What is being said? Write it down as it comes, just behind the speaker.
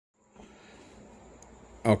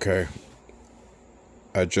Okay,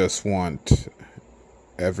 I just want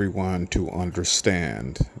everyone to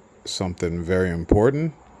understand something very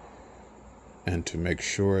important and to make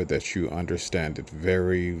sure that you understand it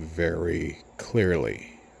very, very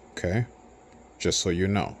clearly. Okay? Just so you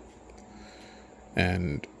know.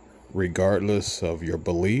 And regardless of your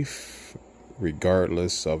belief,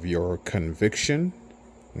 regardless of your conviction,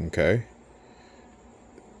 okay?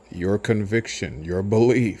 Your conviction, your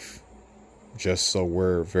belief, just so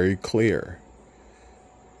we're very clear,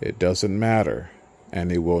 it doesn't matter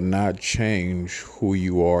and it will not change who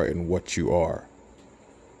you are and what you are.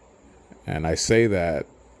 And I say that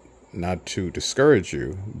not to discourage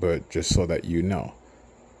you, but just so that you know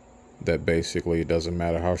that basically it doesn't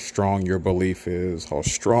matter how strong your belief is, how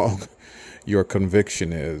strong your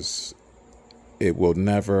conviction is, it will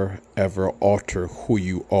never ever alter who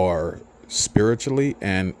you are spiritually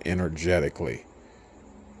and energetically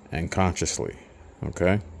and consciously.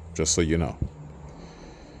 Okay? Just so you know.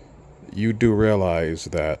 You do realize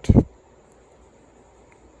that,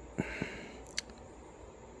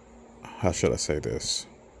 how should I say this?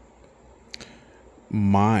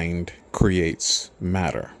 Mind creates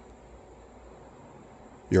matter.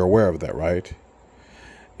 You're aware of that, right?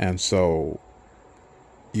 And so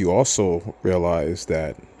you also realize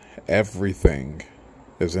that everything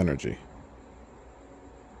is energy.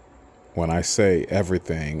 When I say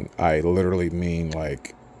everything, I literally mean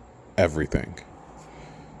like everything.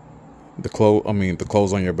 The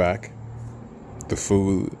clothes on your back, the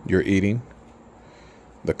food you're eating,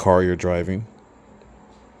 the car you're driving,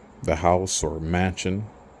 the house or mansion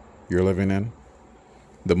you're living in,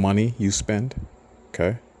 the money you spend,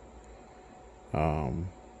 okay?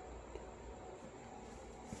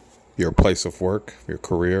 Your place of work, your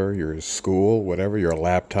career, your school, whatever, your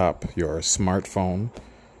laptop, your smartphone,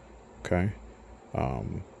 okay?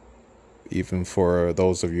 Even for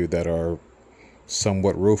those of you that are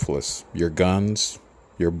somewhat ruthless, your guns,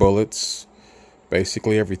 your bullets,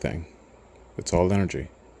 basically everything. It's all energy.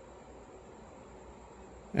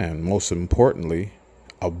 And most importantly,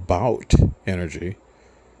 about energy,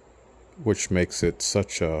 which makes it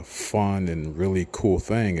such a fun and really cool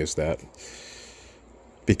thing, is that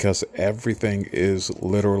because everything is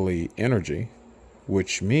literally energy,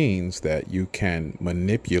 which means that you can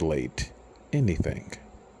manipulate anything.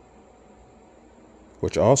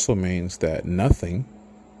 Which also means that nothing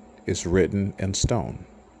is written in stone.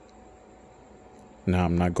 Now,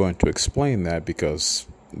 I'm not going to explain that because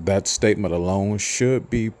that statement alone should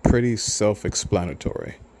be pretty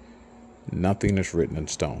self-explanatory. Nothing is written in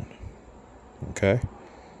stone. Okay?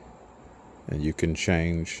 And you can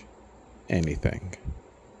change anything.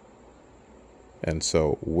 And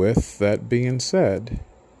so, with that being said,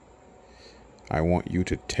 I want you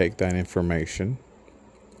to take that information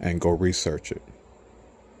and go research it.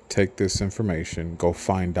 Take this information, go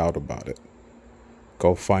find out about it.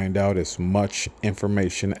 Go find out as much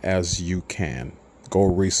information as you can. Go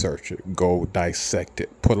research it. Go dissect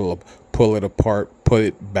it. Pull it apart. Put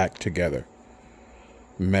it back together.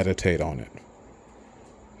 Meditate on it.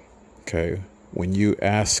 Okay? When you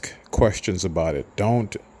ask questions about it,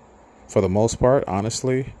 don't, for the most part,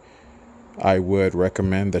 honestly, I would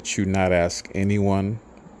recommend that you not ask anyone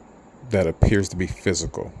that appears to be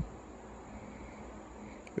physical.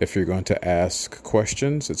 If you're going to ask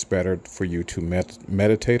questions, it's better for you to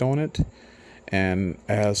meditate on it and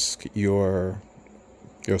ask your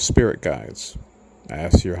spirit guides,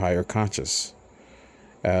 ask your higher conscious,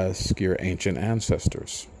 ask your ancient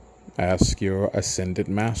ancestors, ask your ascended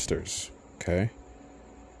masters, okay?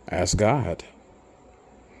 Ask God,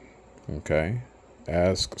 okay?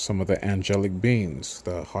 Ask some of the angelic beings,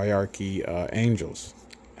 the hierarchy angels.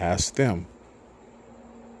 Ask them,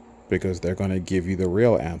 because they're going to give you the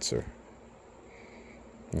real answer.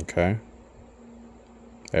 Okay?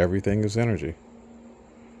 Everything is energy.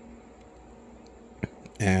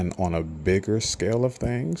 And on a bigger scale of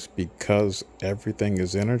things, because everything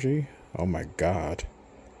is energy, oh my God,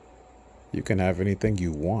 you can have anything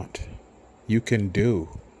you want. You can do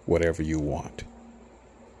whatever you want.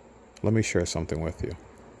 Let me share something with you.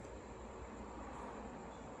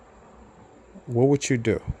 What would you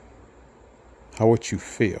do? How would you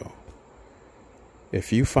feel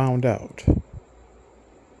if you found out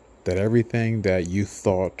that everything that you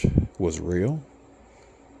thought was real,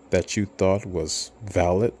 that you thought was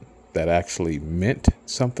valid, that actually meant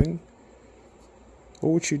something?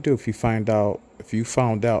 What would you do if you found out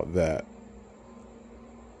that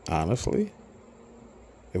honestly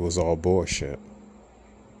it was all bullshit?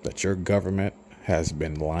 That your government has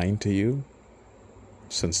been lying to you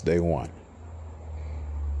since day one?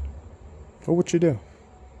 What would you do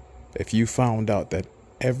if you found out that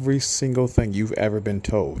every single thing you've ever been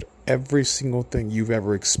told, every single thing you've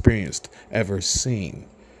ever experienced, ever seen,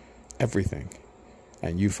 everything,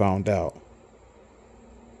 and you found out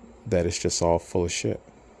that it's just all full of shit.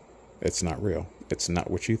 It's not real. It's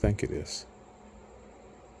not what you think it is.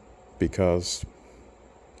 Because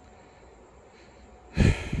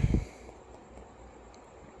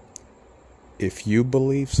if you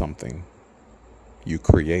believe something, you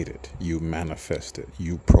create it, you manifest it,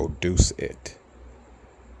 you produce it.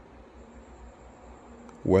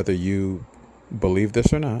 Whether you believe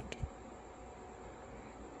this or not,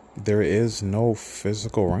 there is no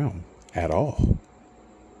physical realm at all.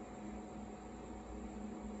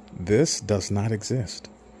 This does not exist.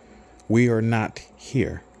 We are not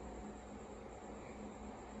here.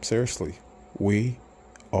 Seriously, we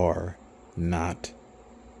are not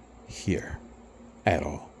here at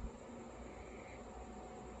all.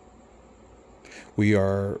 We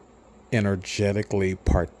are energetically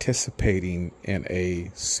participating in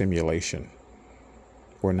a simulation.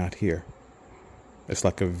 We're not here. It's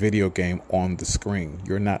like a video game on the screen.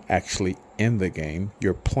 You're not actually in the game.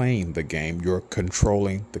 You're playing the game. You're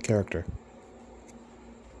controlling the character.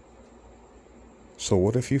 So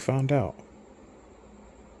what if you found out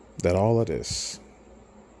that all of this,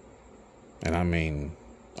 and I mean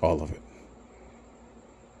all of it,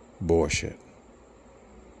 bullshit?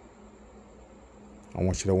 I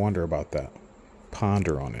want you to wonder about that.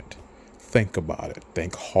 Ponder on it. Think about it.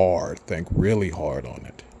 Think hard. Think really hard on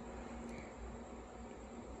it.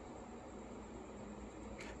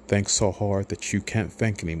 Think so hard that you can't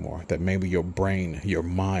think anymore, that maybe your brain, your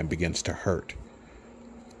mind begins to hurt.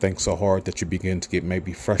 Think so hard that you begin to get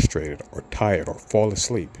maybe frustrated or tired or fall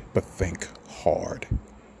asleep, but think hard.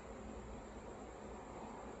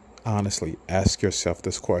 Honestly, ask yourself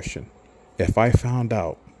this question. If I found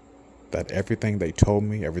out that everything they told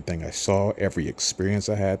me, everything I saw, every experience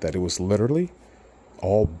I had, that it was literally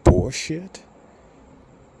all bullshit,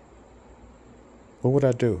 what would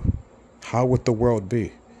I do? How would the world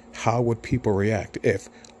be? How would people react if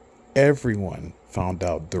everyone found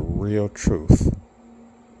out the real truth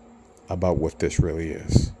about what this really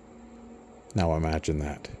is? Now imagine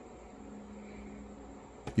that.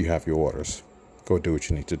 You have your orders. Go do what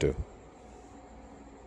you need to do.